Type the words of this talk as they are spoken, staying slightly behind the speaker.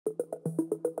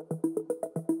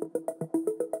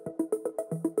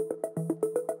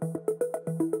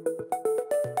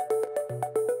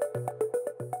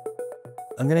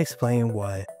I'm going to explain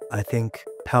why I think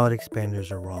palate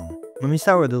expanders are wrong. Let me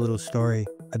start with a little story.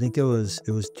 I think it was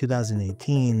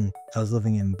 2018. I was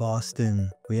living in Boston.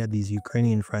 We had these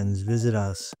Ukrainian friends visit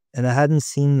us, and I hadn't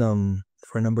seen them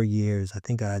for a number of years. I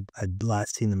think I'd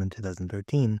last seen them in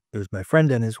 2013. It was my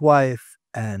friend and his wife,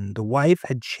 and the wife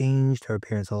had changed her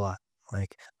appearance a lot.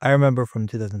 Like, I remember from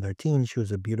 2013, she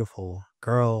was a beautiful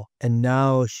girl, and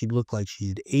now she looked like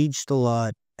she'd aged a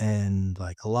lot and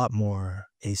like a lot more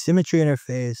asymmetry in her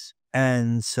face.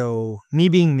 And so, me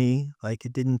being me, like,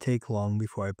 it didn't take long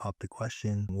before I popped the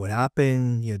question, what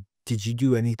happened? Did you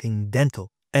do anything dental?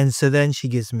 And so then she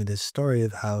gives me this story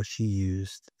of how she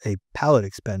used a palate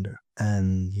expander.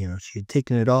 And, she had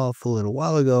taken it off a little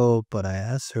while ago, but I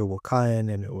asked her what kind,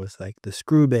 and it was like the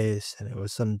screw base, and it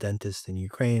was some dentist in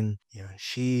Ukraine.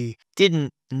 She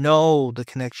didn't know the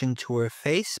connection to her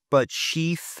face, but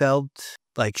she felt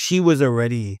like she was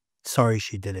already sorry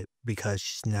she did it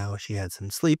because now she had some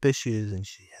sleep issues and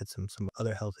she had some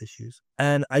other health issues.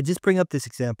 And I just bring up this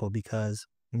example because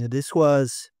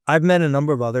I've met a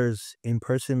number of others in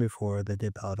person before that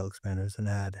did palatal expanders and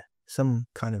had some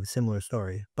kind of similar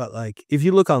story. But like, if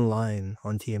you look online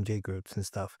on TMJ groups and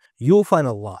stuff, you'll find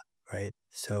a lot, right?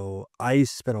 So I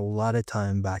spent a lot of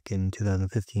time back in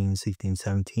 2015, 16,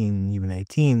 17, even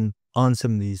 18 on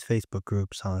some of these Facebook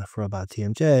groups for about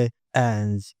TMJ.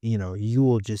 And, you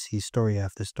will just see story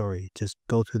after story. Just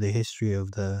go through the history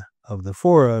of the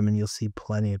forum and you'll see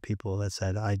plenty of people that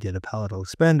said, I did a palatal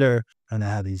expander and I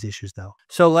have these issues now.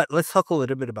 So let's talk a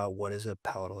little bit about what is a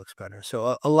palatal expander.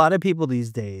 So a lot of people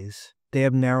these days, they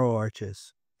have narrow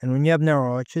arches. And when you have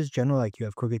narrow arches, generally like you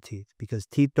have crooked teeth because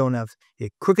teeth don't have,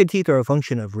 crooked teeth are a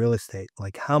function of real estate.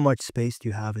 Like how much space do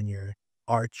you have in your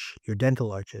arch, your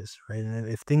dental arches, right? And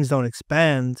if things don't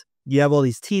expand, you have all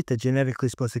these teeth that genetically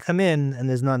supposed to come in and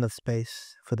there's not enough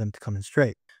space for them to come in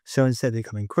straight. So instead they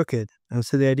come in crooked. And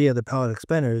so the idea of the palate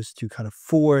expander is to kind of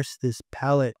force this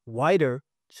palate wider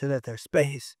so that there's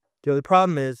space. The other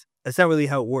problem is that's not really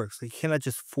how it works. Like, you cannot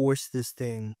just force this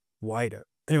thing wider.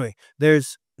 Anyway,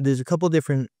 there's a couple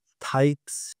different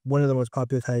types. One of the most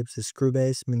popular types is screw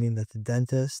base, meaning that the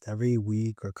dentist every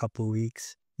week or a couple of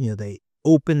weeks, they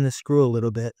open the screw a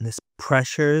little bit and this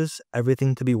pressures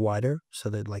everything to be wider so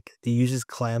that like he uses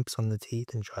clamps on the teeth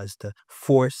and tries to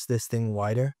force this thing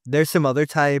wider. There's some other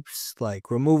types like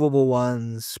removable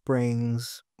ones,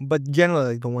 springs, but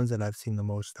generally like the ones that I've seen the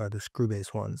most are the screw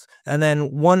base ones. And then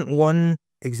one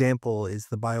example is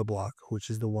the BioBlock, which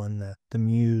is the one that the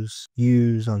Muse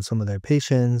use on some of their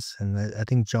patients. And I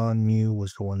think John Mew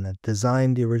was the one that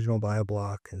designed the original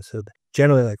BioBlock. And so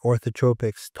generally, like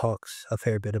Orthodontics talks a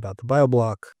fair bit about the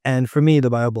BioBlock. And for me,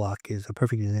 the BioBlock is a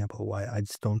perfect example of why I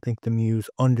just don't think the Muse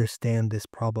understand this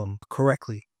problem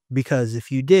correctly. Because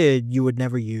if you did, you would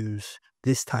never use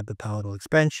this type of palatal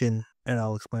expansion, and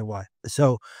I'll explain why.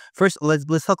 So first,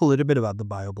 let's talk a little bit about the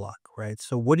BioBlock, right?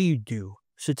 So what do you do?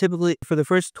 So typically, for the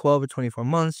first 12 or 24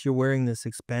 months, you're wearing this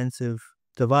expansive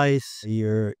device.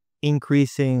 You're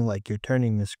increasing, like you're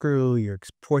turning the screw, you're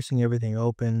forcing everything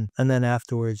open. And then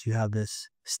afterwards, you have this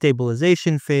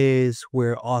stabilization phase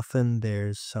where often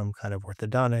there's some kind of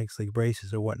orthodontics, like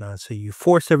braces or whatnot. So you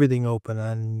force everything open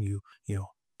and you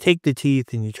take the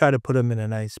teeth and you try to put them in a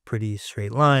nice, pretty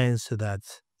straight line so that,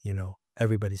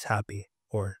 everybody's happy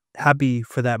or happy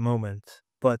for that moment.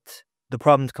 But the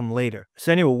problems come later.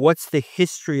 So anyway, what's the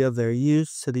history of their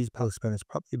use? So these palate expanders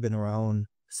probably been around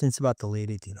since about the late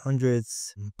 1800s.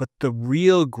 But the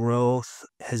real growth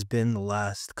has been the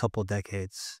last couple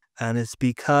decades. And it's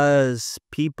because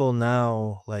people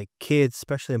now, like kids,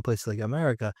 especially in places like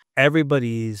America,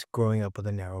 everybody's growing up with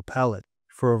a narrow palate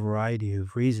for a variety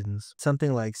of reasons.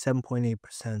 Something like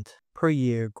 7.8% per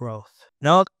year growth.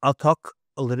 Now, I'll talk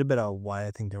a little bit about why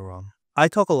I think they're wrong. I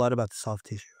talk a lot about the soft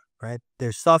tissue, right?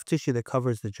 There's soft tissue that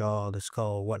covers the jaw, the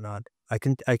skull, whatnot.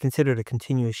 I consider it a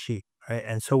continuous sheet, right?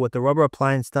 And so what the rubber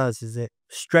appliance does is it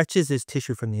stretches this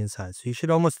tissue from the inside. So you should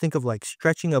almost think of like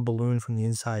stretching a balloon from the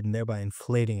inside and thereby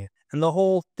inflating it. And the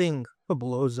whole thing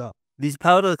blows up. These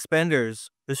palatal expanders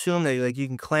assume that like you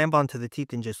can clamp onto the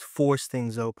teeth and just force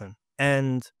things open.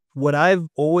 And what I've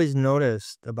always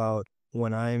noticed about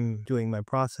when I'm doing my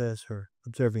process or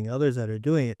observing others that are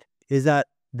doing it is that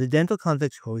the dental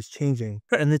context is always changing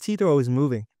and the teeth are always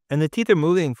moving. And the teeth are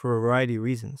moving for a variety of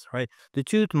reasons, right? The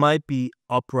tooth might be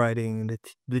uprighting,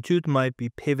 the tooth might be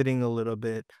pivoting a little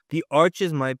bit, the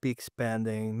arches might be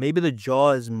expanding, maybe the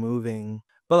jaw is moving.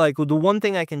 But like the one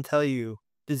thing I can tell you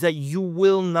is that you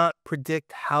will not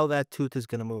predict how that tooth is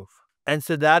going to move. And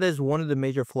so that is one of the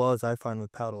major flaws I find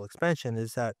with palatal expansion,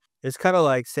 is that it's kind of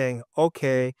like saying,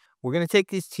 okay, we're going to take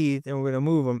these teeth and we're going to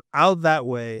move them out that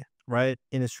way, right,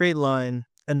 in a straight line.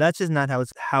 And that's just not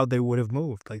how they would have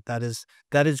moved. Like that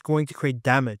is going to create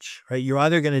damage, right? You're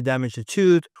either going to damage the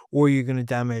tooth or you're going to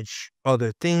damage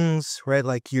other things, right?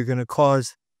 Like you're going to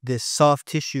cause this soft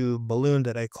tissue balloon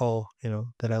that I call,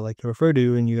 that I like to refer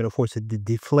to, and you're going to force it to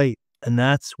deflate. And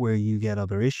that's where you get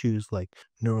other issues like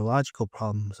neurological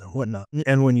problems and whatnot.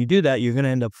 And when you do that, you're going to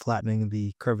end up flattening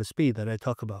the curve of Spee that I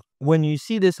talk about. When you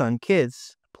see this on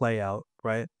kids play out,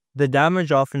 right, the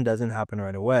damage often doesn't happen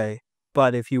right away.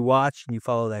 But if you watch and you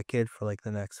follow that kid for like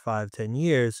the next 5-10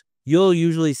 years, you'll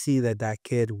usually see that that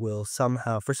kid will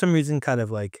somehow, for some reason, kind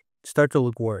of like start to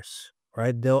look worse,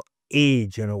 right? They'll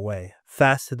age in a way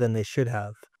faster than they should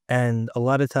have. And a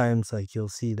lot of times, like, you'll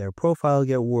see their profile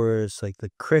get worse, like the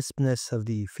crispness of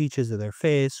the features of their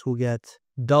face will get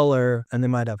duller, and they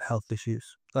might have health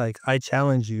issues. Like, I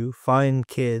challenge you, find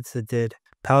kids that did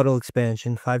palatal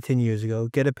expansion 5-10 years ago,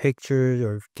 get a picture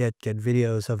or get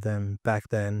videos of them back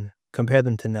then, compare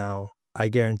them to now. I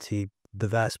guarantee the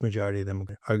vast majority of them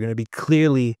are going to be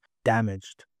clearly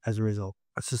damaged as a result.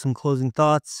 So some closing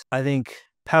thoughts. I think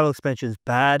palatal expansion is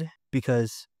bad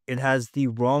because it has the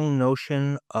wrong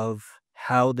notion of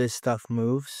how this stuff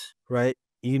moves, right?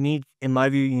 You need, in my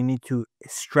view, you need to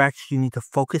stretch, you need to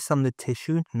focus on the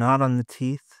tissue, not on the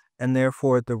teeth. And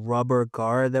therefore, the rubber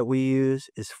guard that we use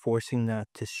is forcing that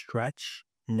to stretch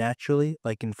naturally,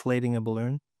 like inflating a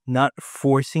balloon, not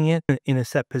forcing it in a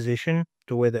set position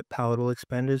the way that palatal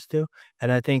expanders do.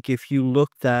 And I think if you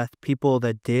looked at people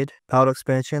that did palatal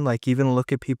expansion, like even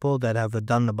look at people that have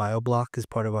done the bioblock as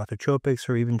part of orthotropics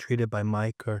or even treated by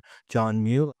Mike or John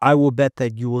Mew, I will bet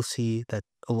that you will see that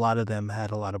a lot of them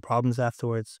had a lot of problems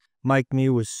afterwards. Mike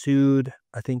Mew was sued.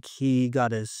 I think he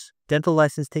got his dental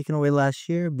license taken away last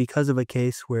year because of a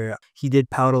case where he did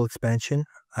palatal expansion.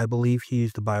 I believe he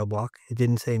used the bioblock. It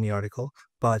didn't say in the article,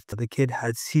 but the kid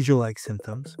had seizure-like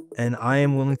symptoms. And I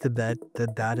am willing to bet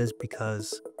that that is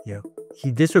because,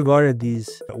 he disregarded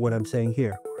these, what I'm saying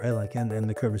here, right? Like, and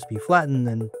the curve of Spee flattened,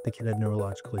 and the kid had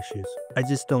neurological issues. I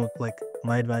just don't like,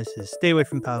 my advice is stay away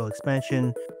from palatal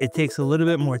expansion. It takes a little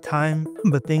bit more time,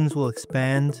 but things will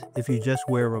expand if you just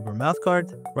wear a rubber mouth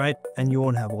guard, right? And you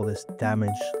won't have all this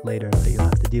damage later that you'll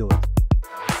have to deal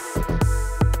with.